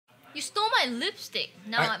You stole my lipstick.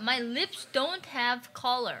 Now my lips don't have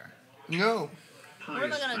color. No. What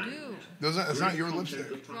am I gonna do? That's not your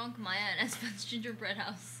lipstick. Drunk Maya and Esfand's gingerbread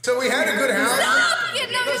house. So we had a good house. No, you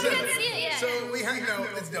can't see it yet. So we had, no,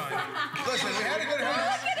 it's done. Listen, we had a good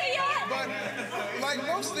house. Look at it yet. But like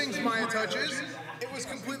most things Maya touches, it was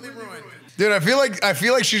completely ruined. Dude, I feel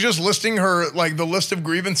like she's just listing her the list of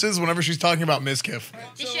grievances whenever she's talking about Mizkif.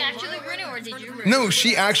 Did she actually ruin it or did you ruin it? No,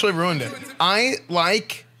 she actually ruined it. I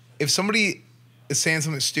like if somebody is saying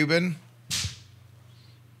something stupid.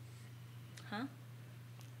 Huh?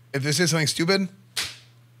 If they say something stupid,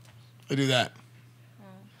 I do that.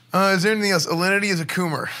 Is there anything else? Alinity is a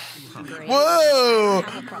coomer. Great. Whoa!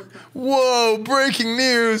 Whoa! Breaking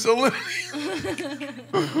news.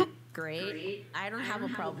 Great. I don't have a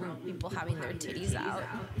problem with people having their titties out.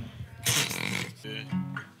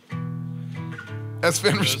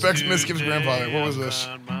 Esfand respects Mizkif's grandfather. What was this?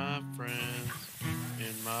 My friends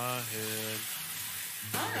in my head.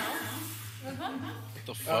 What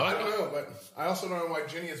the fuck? I don't know, but I also don't know why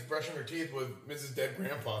Jinny is brushing her teeth with Mrs. Dead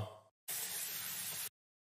Grandpa.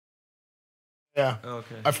 Yeah. Oh,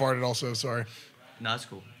 okay. I farted also, sorry. No, that's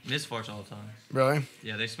cool. Miss farts all the time. Really?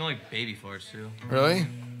 Yeah, they smell like baby farts too. Really?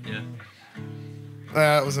 Yeah.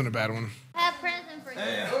 That wasn't a bad one. I have present for you.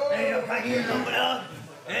 Hey, if I get something else.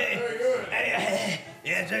 Hey,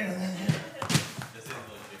 yeah,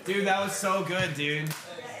 dude, that was so good, dude.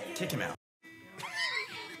 Kick him out.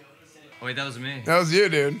 Oh, wait, that was me. That was you,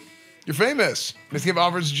 dude. You're famous. Mizkif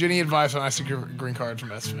offers Jinny advice on icing green card from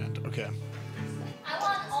Esfand. Okay. I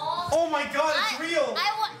want all. Oh my God, it's real.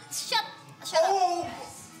 I want. Shut Oh. up.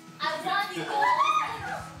 I want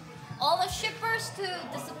all the shippers to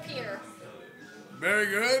disappear. Very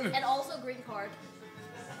good. And also green card.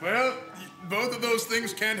 Well, both of those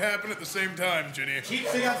things can't happen at the same time, Jinny. Keep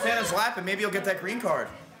sitting on Santa's lap and maybe you'll get that green card.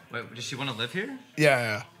 Wait, does she want to live here?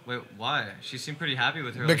 Yeah. Wait, why? She seemed pretty happy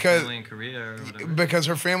with her Because- family in Korea or whatever. Because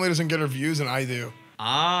her family doesn't get her views and I do.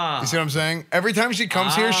 Ah. You see what I'm saying? Every time she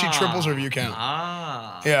comes here, she triples her view count.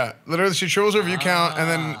 Ah. Yeah, literally, she triples her view count, and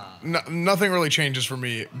then nothing really changes for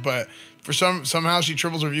me. But for somehow she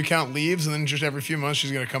triples her view count, leaves, and then just every few months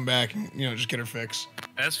she's gonna come back and just get her fix.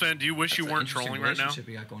 Esfand, do you wish you weren't trolling right now? You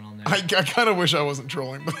got going on there. I kind of wish I wasn't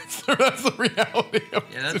trolling, but that's the reality of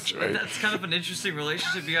Yeah, the situation. that's kind of an interesting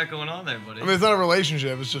relationship you got going on there, buddy. I mean, it's not a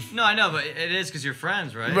relationship. It's just No, I know, but it is because you're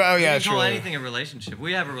friends, right? Oh, yeah, you can call true. anything a relationship.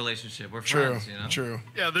 We have a relationship. We're true. friends, you know? True.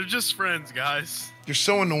 Yeah, they're just friends, guys. You're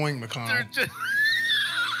so annoying, They're McConnell. just...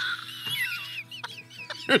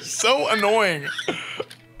 You're so annoying.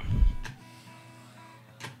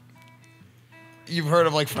 You've heard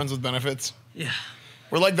of friends with benefits? Yeah.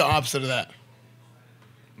 We're like the opposite of that.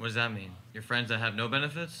 What does that mean? Your friends that have no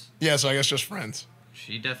benefits? Yeah, so I guess just friends.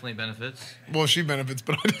 She definitely benefits. Well, she benefits,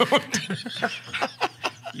 but I don't.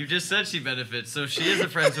 You just said she benefits, so she is a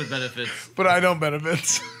friends with benefits. But I don't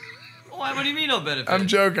benefits. Why? What do you mean no benefits? I'm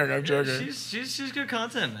joking. I'm joking. She's good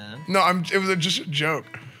content, man. No, it was just a joke.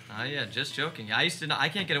 Oh yeah, just joking. I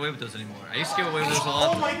can't get away with those anymore. I used to get away with those a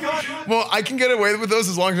lot. Oh my God. Well, I can get away with those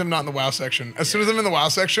as long as I'm not in the WoW section. As soon as I'm in the WoW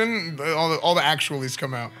section, all the actualities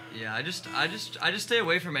come out. Yeah, I just stay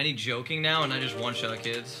away from any joking now, and I just one-shot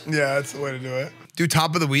kids. Yeah, that's the way to do it. Do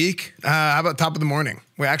top of the week. How about top of the morning?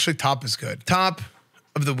 Wait, actually, top is good. Top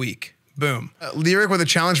of the week. Boom. Lyric with a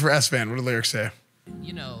challenge for Esfand. What do lyrics say?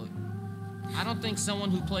 You know, I don't think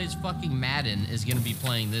someone who plays fucking Madden is gonna be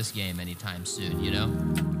playing this game anytime soon, you know?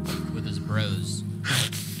 With his bros.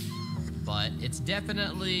 But it's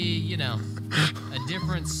definitely, a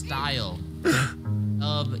different style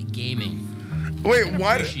of gaming. Wait, I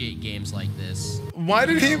why? appreciate games like this. Why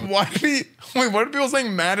did he? Wait, what are people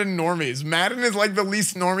saying? Madden normies. Madden is like the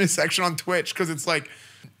least normie section on Twitch because it's like,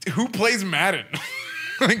 who plays Madden?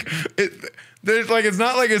 It's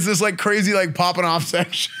not like it's this crazy popping off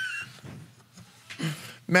section.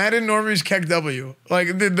 Madden normies Keck W.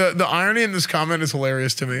 The irony in this comment is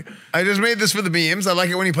hilarious to me. I just made this for the memes. I like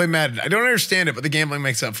it when you play Madden. I don't understand it, but the gambling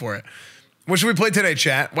makes up for it. What should we play today,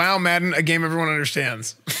 chat? Wow, Madden, a game everyone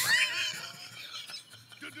understands.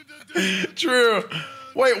 True.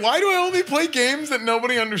 Wait, why do I only play games that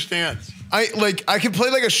nobody understands? I can play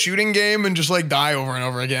a shooting game and just die over and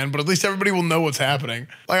over again, but at least everybody will know what's happening.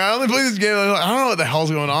 I only play this game. I don't know what the hell's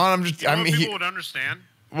going on. People would understand.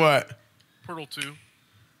 What? Portal 2.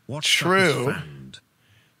 True.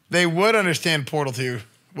 They would understand Portal 2,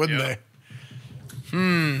 wouldn't they?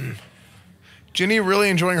 Jinny really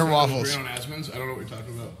enjoying her waffles. I don't know what you're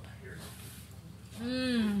talking about.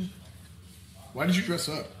 Why did you dress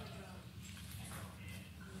up?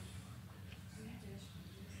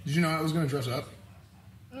 Did you know I was going to dress up?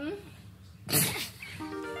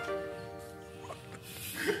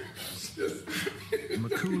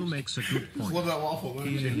 Cool makes a good point. Love that waffle.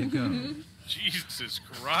 Here you go. Jesus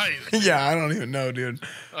Christ. Yeah, I don't even know, dude.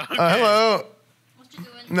 Okay. Hello. What you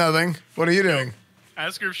doing? Nothing. What are you doing?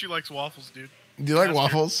 Ask her if she likes waffles, dude. Do you like Ask her.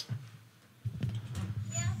 waffles?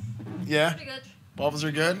 Yeah, Yeah? pretty good. Waffles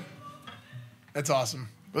are good? That's awesome.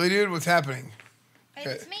 Really, dude? What's happening?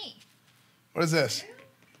 Hey, it's me. What is this?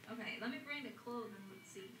 Okay, let me bring the clothes and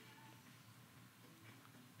let's see.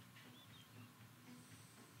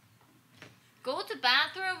 Go to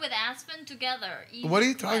bathroom with Esfand together. What are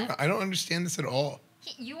you talking about? I don't understand this at all.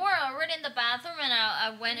 You were already in the bathroom and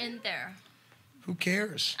I went in there. Who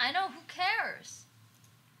cares? I know, who cares?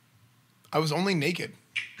 I was only naked.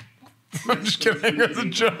 I'm just kidding. It was a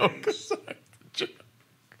joke.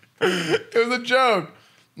 It was a joke.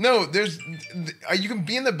 No, you can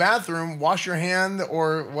be in the bathroom, wash your hand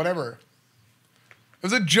or whatever. It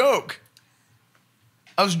was a joke.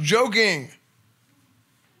 I was joking.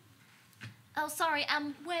 Oh, sorry,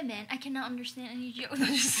 I'm women. I cannot understand any joke.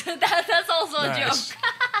 That's also a Nice. joke.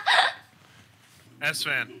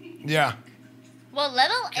 S-Fan. Yeah. Well,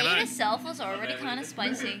 level Can 8 I- itself was already kind of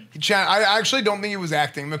spicy. Chat, I actually don't think he was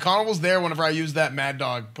acting. McConnell was there whenever I used that Mad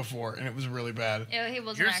Dog before, and it was really bad. Yeah, he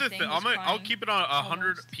wasn't Here's the acting. thing. He was I'll crying. keep it on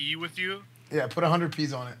 100p with you. Yeah, put 100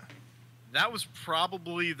 P's on it. That was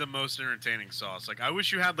probably the most entertaining sauce. Like, I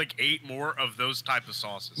wish you had like 8 more of those type of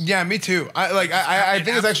sauces. Yeah, me too. I It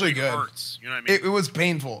think it's actually absolutely good. Hurts, you know what I mean? It was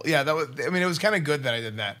painful. Yeah, that was. I mean, it was kind of good that I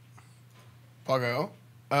did that. Poggo.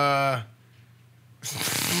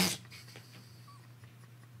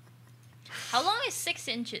 How long is 6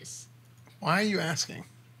 inches? Why are you asking?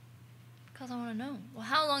 Because I want to know. Well,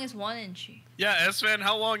 how long is 1 inch? Yeah, S-Fan,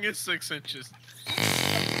 how long is 6 inches?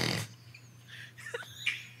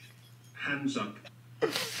 Hands up.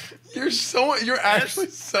 You're actually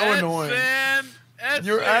so annoying. S-Fan,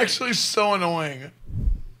 You're S-Fan. actually so annoying.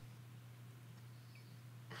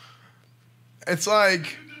 It's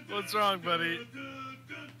like, What's wrong, buddy?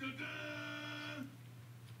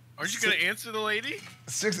 Aren't you gonna answer the lady?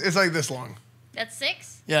 6. It's like this long. That's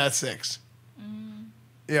 6? Yeah, it's 6.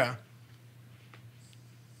 Yeah.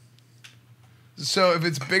 So if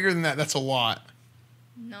it's bigger than that, that's a lot.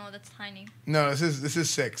 No, that's tiny. No, this is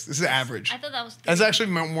 6. This is average. I thought that was 3. That's actually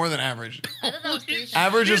more than average. I thought that was 3.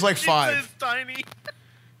 Average is like She 5. says tiny.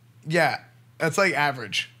 Yeah, that's like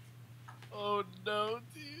average. Oh no,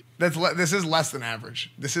 dude. This is less than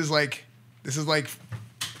average. This is 6.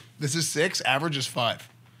 Average is 5.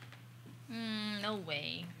 No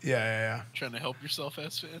way. Yeah. Trying to help yourself,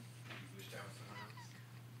 S-Fan.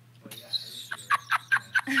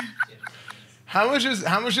 How much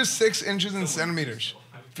is 6 inches in centimeters?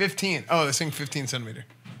 15. Oh, this thing 15 centimeter.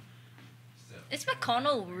 Is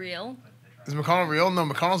McConnell real? Is McConnell real? No,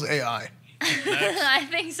 McConnell's AI. I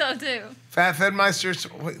think so too. Fat Fedmeister.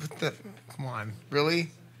 What the? Come on, really?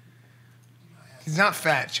 He's not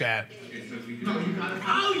fat, chat.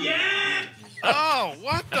 Oh yeah! Oh,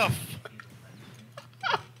 what the?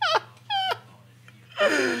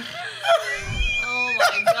 Oh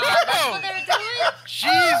my god, that's what they're doing?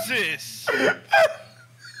 Jesus!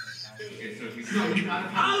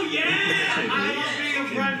 Oh yeah! I love being a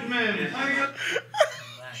Frenchman.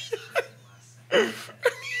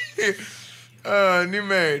 New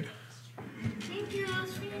maid. Thank you,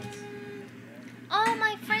 Oh,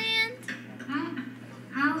 my friend.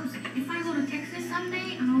 If I go to Texas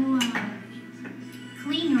someday, I'll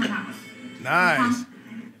clean your house. Nice.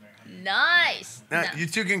 Nice. Now, No, you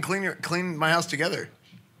two can clean my house together.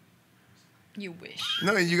 you wish.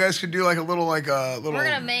 No, you guys could do like a little We're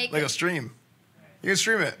gonna make a stream. You can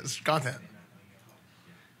stream it. It's content.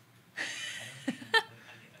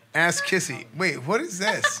 Ask Kissy. Wait, what is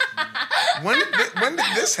this? When did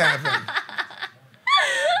this happen?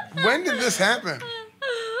 When did this happen?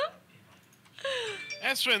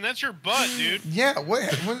 S-Fan, that's your butt, dude. Yeah, when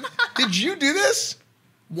did you do this?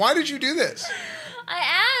 Why did you do this? I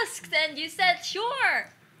asked and you said sure.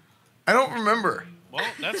 I don't remember. Well,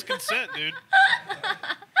 that's consent, dude.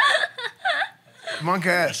 Monk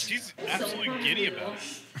ass. She's absolutely giddy about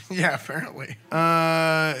it. Yeah, apparently.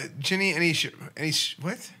 Jinny, any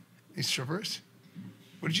what? Any strippers?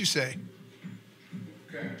 What did you say?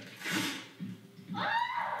 Okay.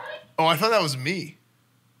 Oh, I thought that was me.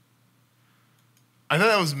 I thought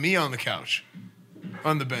that was me on the couch,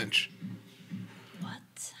 on the bench. What?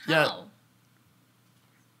 Yeah. How?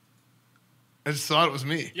 I just thought it was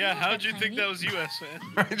me. Yeah, Not how'd that you think tiny. that was you, S-Fan?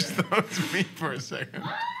 I just thought it was me for a second.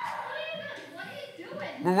 What are you doing?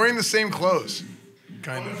 We're wearing the same clothes,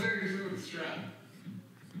 kind of. Why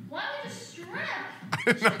would you strap?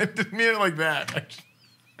 I didn't mean it like that.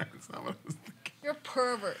 That's not what I was thinking. You're a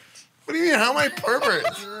pervert. What do you mean? How am I a pervert?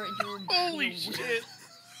 You're Holy shit.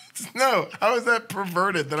 No, how is that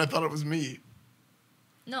perverted that I thought it was me?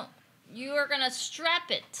 No, you are gonna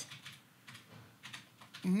strap it.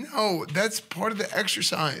 No, that's part of the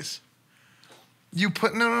exercise. You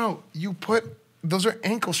put you put those are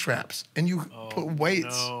ankle straps, and you put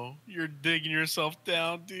weights. No, you're digging yourself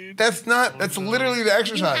down, dude. That's not. That's literally the You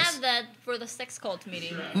exercise. have that for the sex cult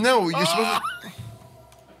meeting. No, you're supposed to.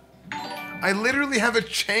 I literally have a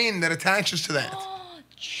chain that attaches to that.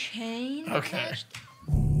 Chain? Okay. attached?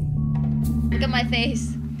 Look at my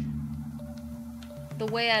face. The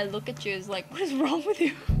way I look at you is like, what is wrong with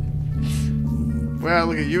you? The way I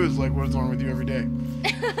look at you is like, what's wrong with you every day?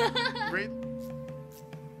 Great.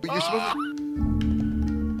 You're supposed to.